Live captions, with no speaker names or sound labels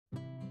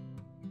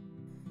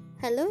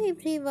Hello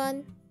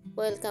everyone,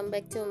 welcome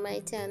back to my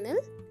channel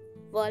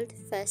World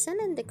Fashion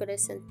and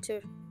Decoration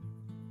Tour.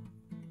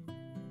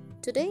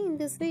 Today in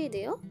this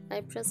video,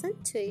 I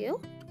present to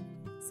you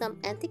some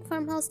antique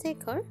farmhouse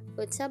decor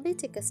with shabby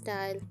chic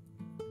style.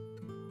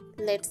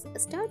 Let's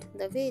start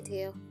the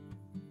video.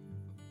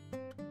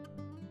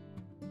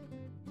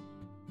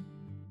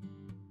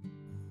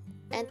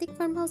 Antique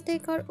farmhouse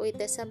decor with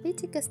the shabby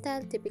chic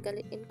style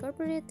typically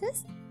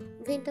incorporates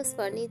vintage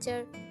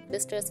furniture,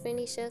 distressed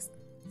finishes,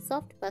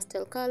 soft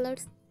pastel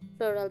colors,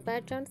 floral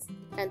patterns,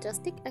 and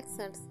rustic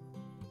accents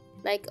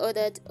like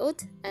weathered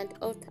wood and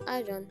earth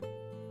iron.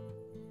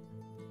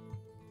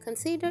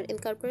 Consider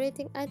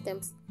incorporating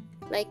items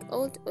like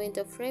old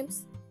window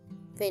frames,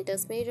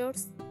 vintage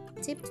mirrors,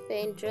 chipped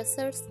paint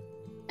dressers,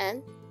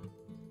 and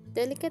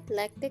delicate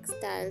latex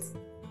tiles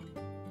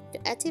to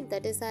achieve the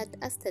desired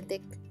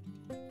aesthetic.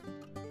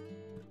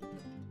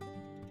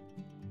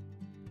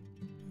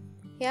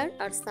 Here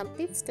are some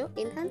tips to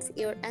enhance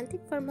your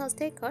antique farmhouse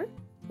decor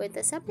with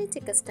the shabby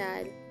chic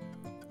style.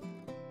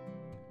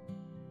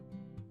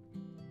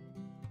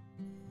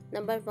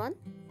 Number 1.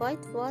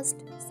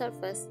 Whitewashed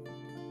surface.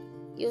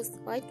 Use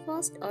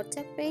whitewashed or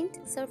chalk paint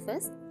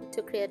surface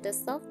to create a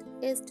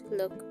soft-edged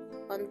look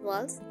on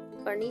walls,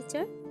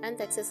 furniture, and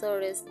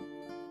accessories.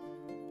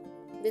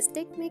 This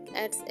technique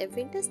adds a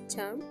vintage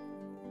charm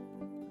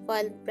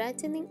while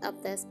brightening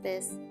up the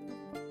space.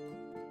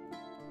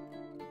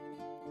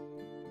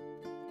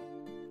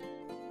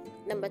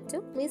 Number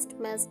 2.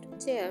 Mixed-matched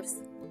chairs.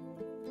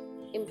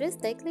 Embrace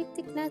the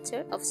eclectic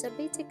nature of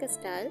shabby chic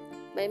style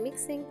by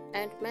mixing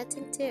and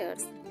matching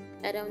chairs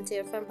around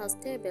your farmhouse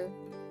table.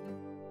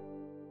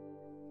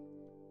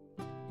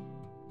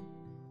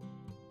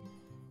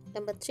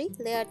 Number 3.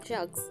 Layered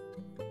rugs.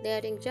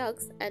 Layering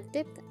rugs add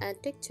depth and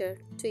texture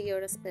to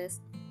your space.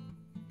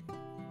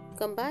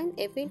 Combine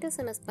a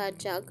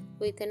vintage-inspired rug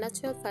with a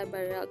natural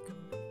fiber rug,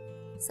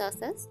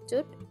 such as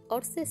jute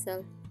or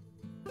sisal,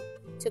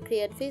 to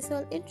create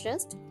visual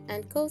interest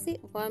and cozy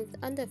warmth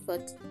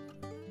underfoot.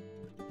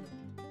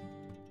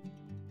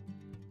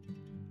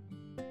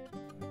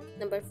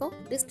 Number 4.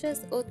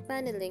 Distressed wood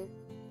paneling.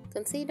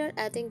 Consider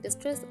adding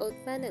distressed wood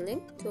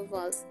paneling to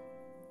walls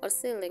or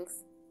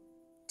ceilings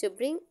to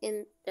bring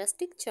in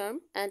rustic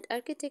charm and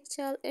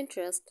architectural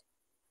interest.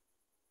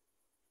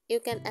 You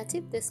can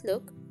achieve this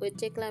look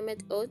with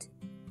reclaimed wood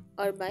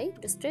or by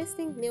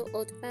distressing new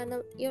wood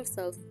panel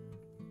yourself.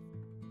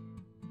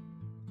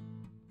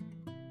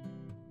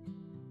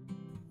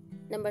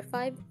 Number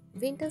 5.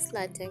 Vintage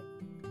lighting.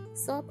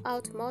 Swap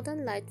out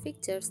modern light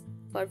fixtures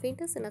for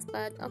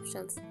vintage-inspired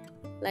options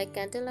like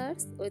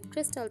candeliers with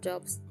crystal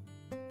drops,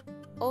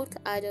 earth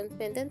iron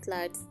pendant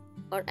lights,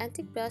 or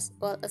antique brush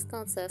wall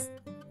sconces.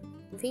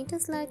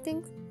 Vintage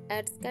lighting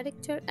adds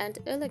character and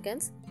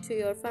elegance to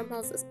your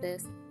farmhouse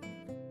space.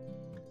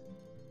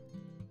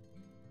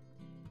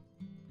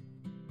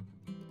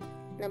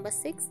 Number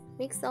 6.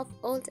 Mix of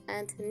old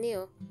and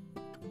new.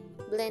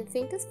 Blend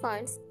vintage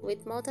finds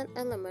with modern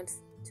elements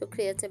to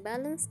create a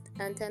balanced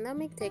and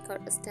dynamic decor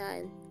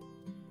style.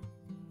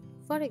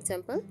 For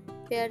example,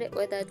 pair a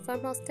weathered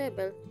farmhouse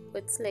table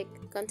with sleek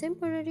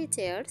contemporary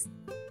chairs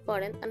for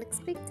an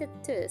unexpected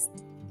twist.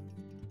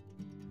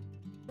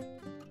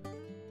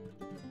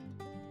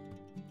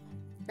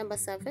 Number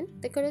 7.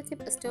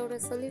 Decorative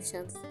storage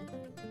solutions.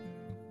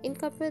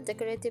 Incorporate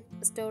decorative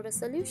storage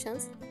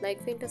solutions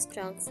like vintage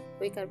trunks,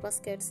 wicker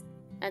baskets,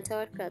 and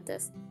tower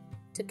crates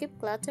to keep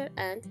clutter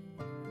and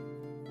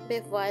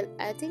wave while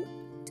adding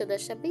to the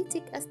shabby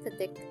chic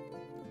aesthetic.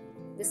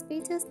 These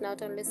features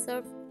not only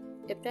serve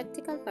a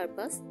practical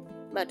purpose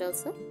but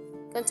also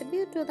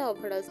contribute to the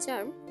overall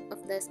charm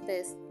of the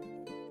space.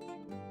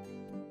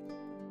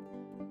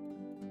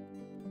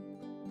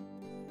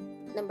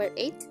 Number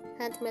 8.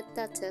 Handmade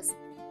touches.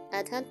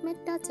 Add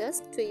handmade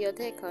touches to your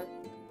decor,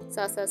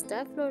 such as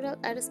dye floral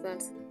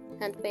arrangements,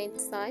 hand-paint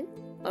sign,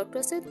 or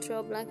crochet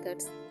throw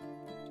blankets.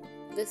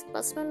 These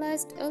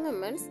personalized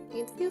elements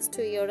infuse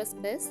to your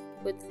space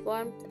with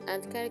warmth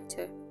and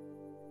character.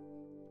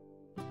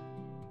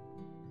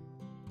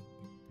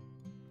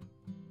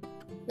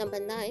 Number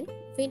 9.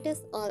 Vintage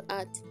wall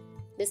art.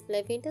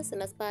 Display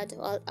vintage-inspired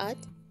wall art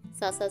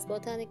such as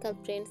botanical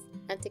prints,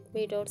 antique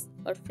mirrors,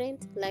 or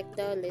framed like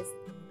doilies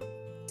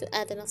to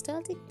add a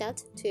nostalgic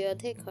touch to your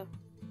decor.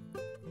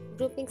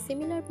 Grouping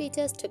similar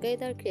pieces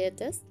together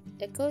creates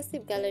a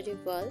cohesive gallery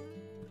wall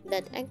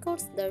that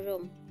anchors the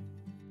room.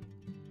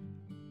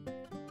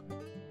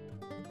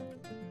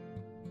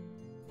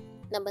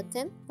 Number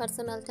 10.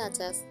 Personal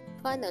touches.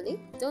 Finally,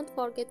 don't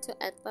forget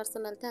to add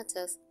personal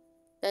touches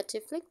that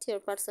reflect your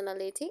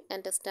personality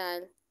and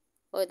style,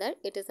 whether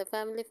it is a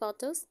family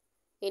photos,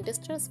 in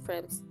distress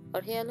frames,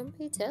 or heirloom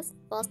pieces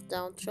passed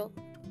down through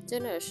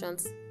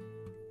generations.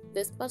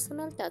 These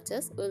personal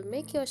touches will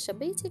make your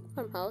shabby chic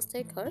farmhouse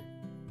decor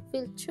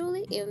feel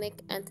truly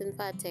unique and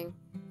inviting.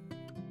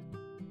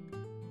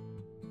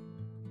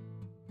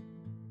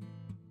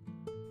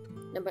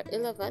 Number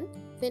 11.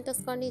 Vintage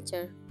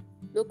furniture.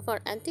 Look for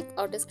antique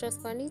or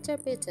distressed furniture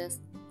pieces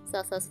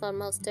such as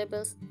farmhouse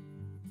tables,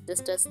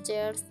 distressed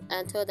chairs,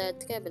 and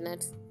toilet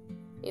cabinets.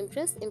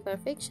 Impress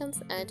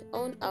imperfections and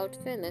own out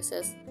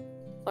finishes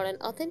for an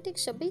authentic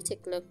shabby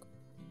chic look.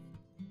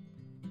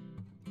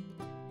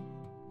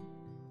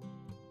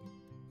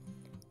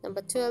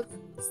 Number 12.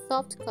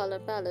 Soft color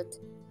palette.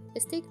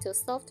 Stick to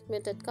soft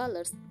muted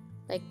colors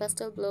like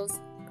pastel blues,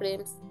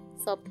 creams,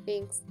 soft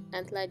pinks,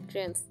 and light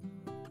greens.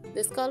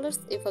 These colors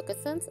evoke a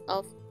sense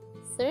of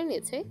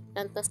serenity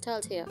and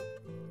nostalgia,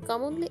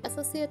 commonly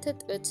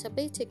associated with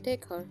shabby chic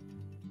decor.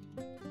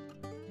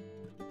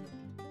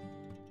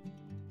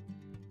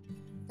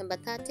 Number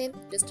 13.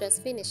 Distress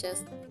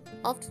finishes.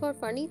 Opt for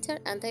furniture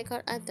and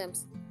decor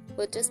items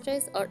with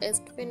distress or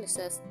edged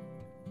finishes.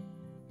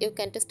 You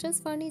can distress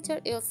furniture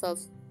yourself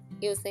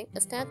using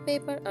stamp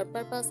paper or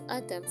purpose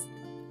items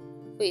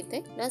with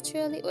a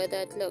naturally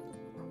weathered look.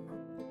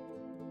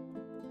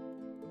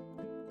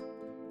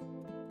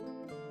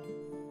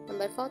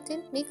 Number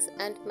 14. Mix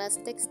and match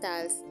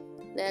textiles.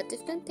 Layer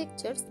different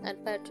textures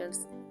and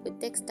patterns with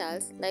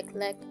textiles like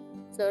lac,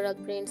 floral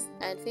prints,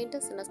 and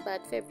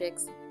vintage-inspired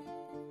fabrics.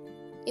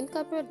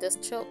 Incorporate this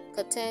through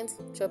curtains,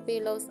 through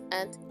pillows,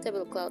 and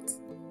tablecloths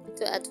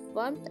to add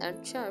warmth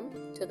and charm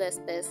to the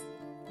space.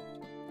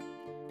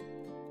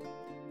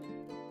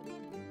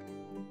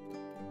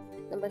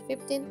 Number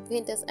 15.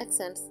 Vintage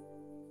accents.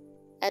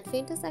 Add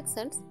vintage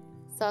accents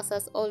such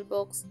as old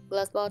books,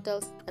 glass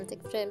bottles,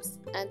 antique frames,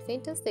 and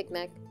vintage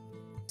signac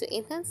to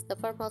enhance the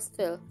farmhouse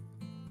feel.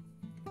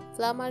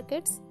 Flower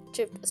markets,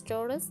 thrift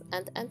stores,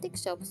 and antique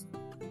shops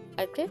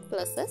are great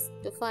places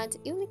to find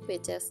unique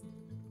pieces.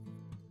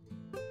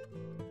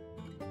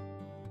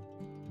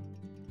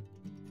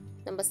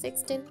 Number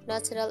 16.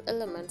 Natural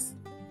elements.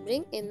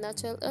 Bring in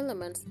natural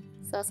elements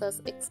such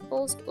as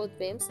exposed wood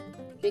beams,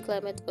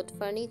 reclaimed wood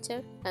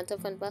furniture, and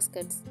open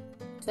baskets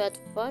to add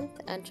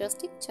warmth and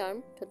rustic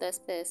charm to the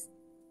space.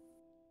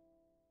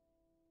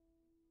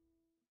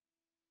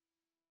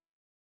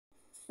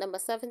 Number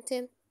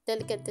 17.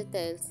 Delicate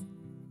details.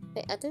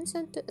 Pay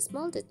attention to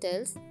small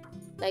details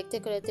like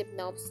decorative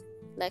knobs,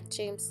 like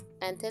trims,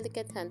 and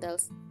delicate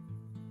handles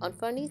on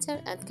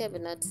furniture and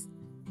cabinets.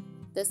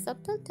 These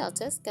subtle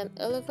touches can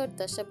elevate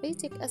the shabby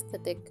chic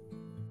aesthetic.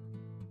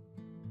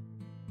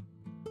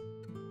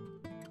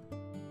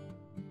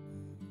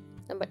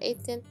 Number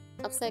 18.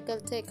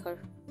 Upcycle decor.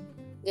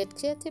 Get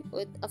creative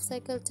with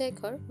upcycle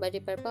decor by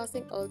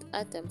repurposing old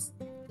items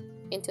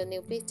into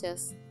new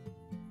pieces.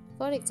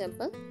 For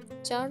example,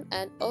 turn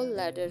an old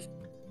ladder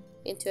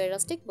into a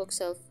rustic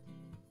bookshelf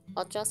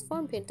or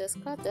transform vintage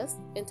cottage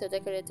into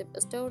decorative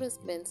storage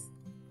bins.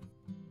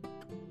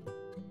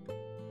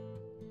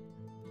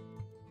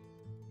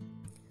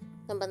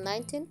 Number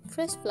 19.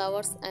 Fresh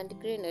flowers and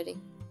greenery.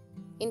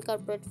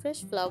 Incorporate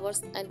fresh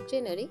flowers and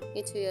greenery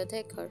into your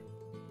decor.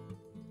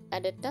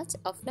 Add a touch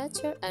of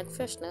nature and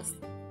freshness.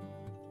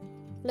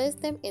 Place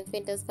them in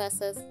vintage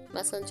vases,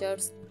 mason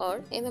jars,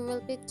 or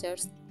enamel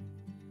pictures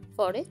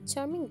for a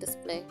charming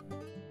display.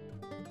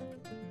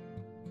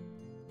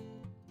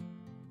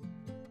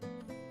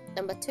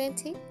 Number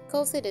 20.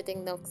 Cozy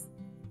reading nooks.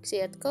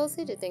 Create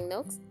cozy reading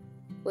nooks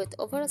with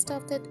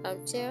overstuffed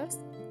armchairs,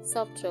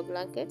 soft throw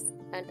blankets,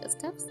 and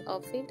stacks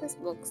of vintage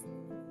books.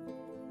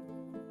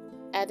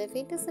 Add a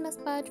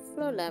vintage-inspired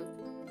floor lamp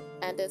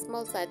and a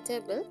small side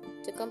table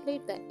to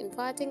complete the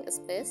inviting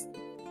space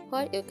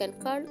where you can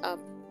curl up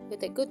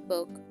with a good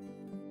book.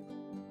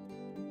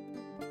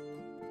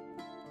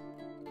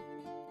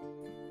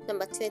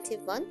 Number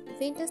 21.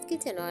 Vintage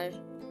kitchenware.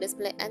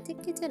 Display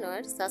antique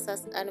kitchenware such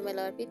as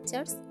animal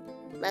pictures,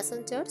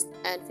 mason jars,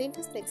 and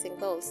vintage mixing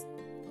bowls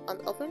on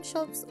open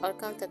shelves or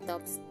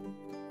countertops.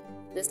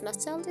 These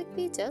nostalgic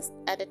pieces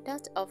add a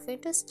touch of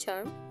vintage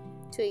charm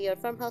to your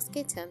farmhouse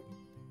kitchen.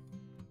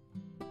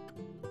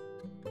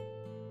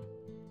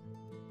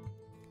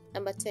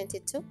 Number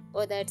 22.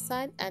 Weathered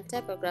sign and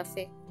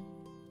typography.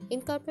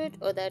 Incorporate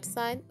weathered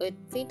sign with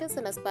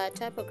vintage-inspired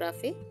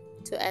typography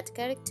to add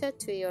character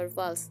to your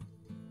walls.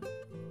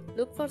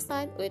 Look for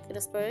signs with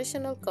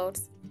inspirational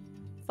quotes,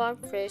 farm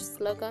fresh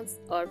slogans,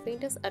 or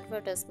vintage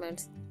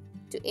advertisements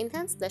to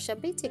enhance the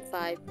shabby chic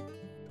vibe.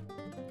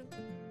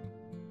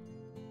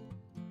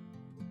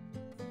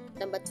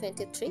 Number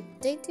 23.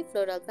 Dainty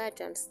floral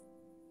patterns.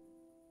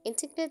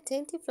 Integrate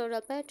dainty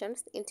floral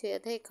patterns into your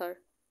decor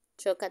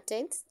through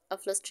curtains,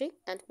 upholstery,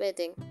 and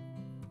bedding.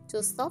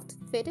 Choose soft,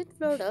 faded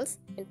florals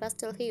in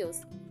pastel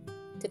hues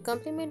to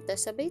complement the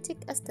shabby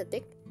chic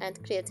aesthetic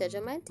and create a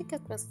romantic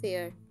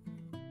atmosphere.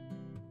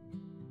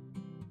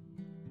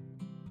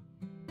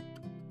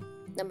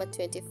 Number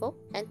 24.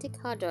 Antique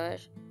hardware.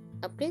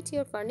 Upgrade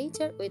your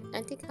furniture with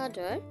antique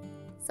hardware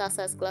such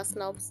as glass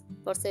knobs,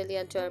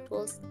 porcelain drawer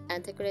pulls,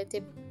 and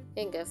decorative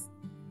hinges.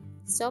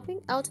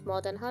 Swapping out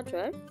modern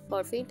hardware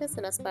for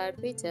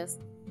vintage-inspired pieces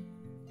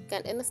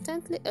can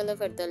instantly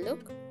elevate the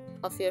look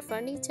of your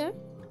furniture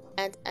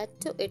and add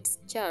to its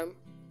charm.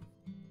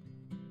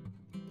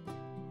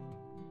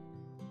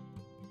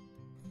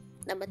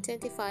 Number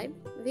 25.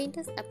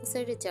 Vintage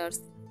upholstery jars.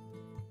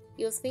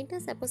 Use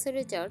vintage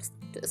upholstery jars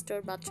to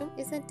store bathroom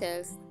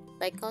essentials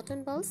like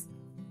cotton balls,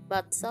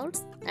 bath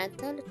salts, and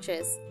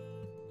toiletries.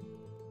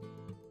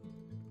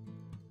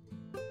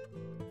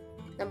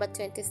 Number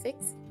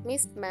 26.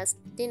 Mixed match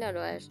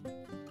dinnerware.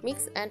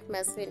 Mix and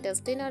match vintage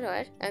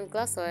dinnerware and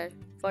glassware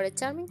for a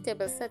charming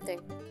table setting.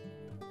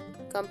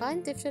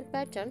 Combine different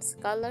patterns,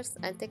 colors,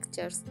 and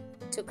textures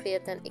to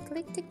create an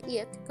eclectic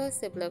yet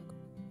cohesive look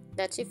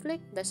that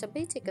reflects the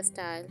shabby chic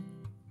style.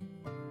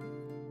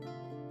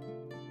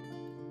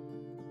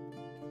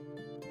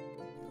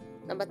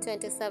 Number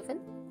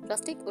 27.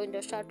 Rustic window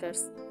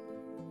shutters.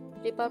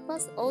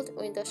 Repurpose old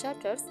window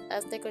shutters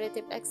as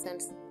decorative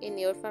accents in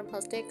your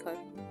farmhouse decor.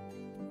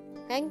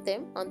 Hang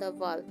them on the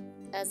wall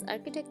as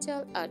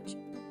architectural art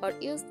or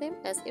use them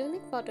as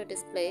unique photo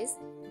displays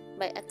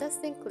by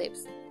attaching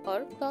clips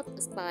or cloth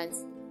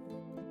spines.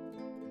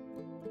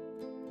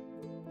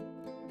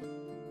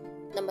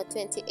 Number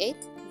 28.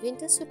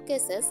 Vintage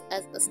suitcases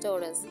as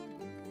storage.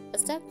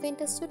 Stack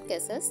vintage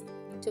suitcases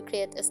to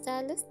create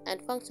stylish and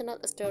functional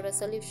storage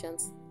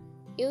solutions.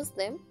 Use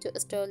them to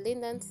store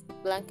linens,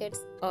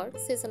 blankets, or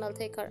seasonal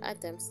decor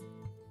items,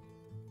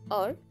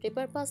 or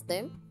repurpose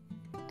them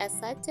as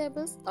side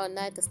tables or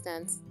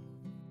nightstands.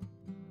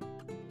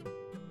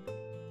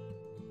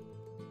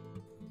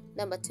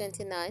 Number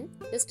 29.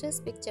 Distress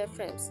picture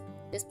frames.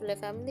 Display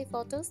family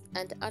photos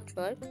and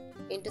artwork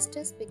in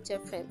distress picture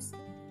frames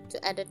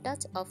to add a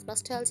touch of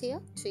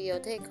nostalgia to your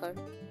decor.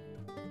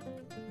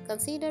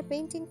 Consider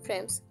painting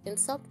frames in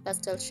soft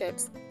pastel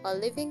shades or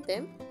leaving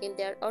them in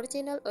their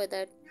original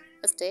weathered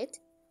state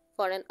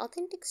for an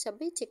authentic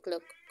shabby chic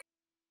look.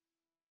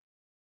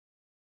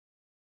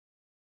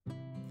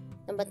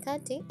 Number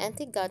 30.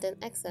 Antique garden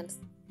accents.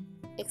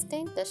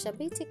 Extend the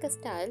shabby chic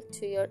style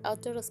to your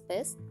outdoor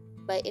space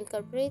by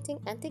incorporating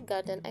antique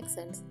garden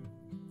accents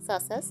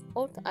such as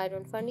old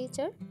iron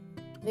furniture,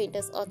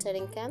 vintage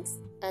watering cans,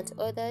 and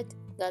weathered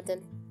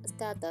garden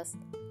statues.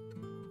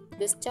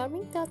 These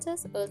charming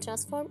touches will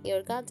transform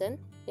your garden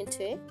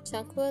into a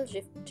tranquil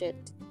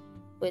retreat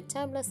with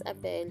timeless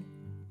appeal.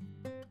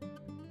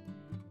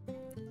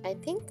 I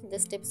think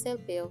this tips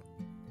help you.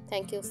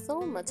 Thank you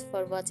so much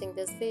for watching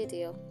this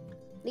video.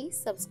 Please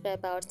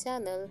subscribe our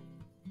channel.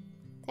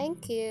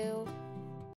 Thank you.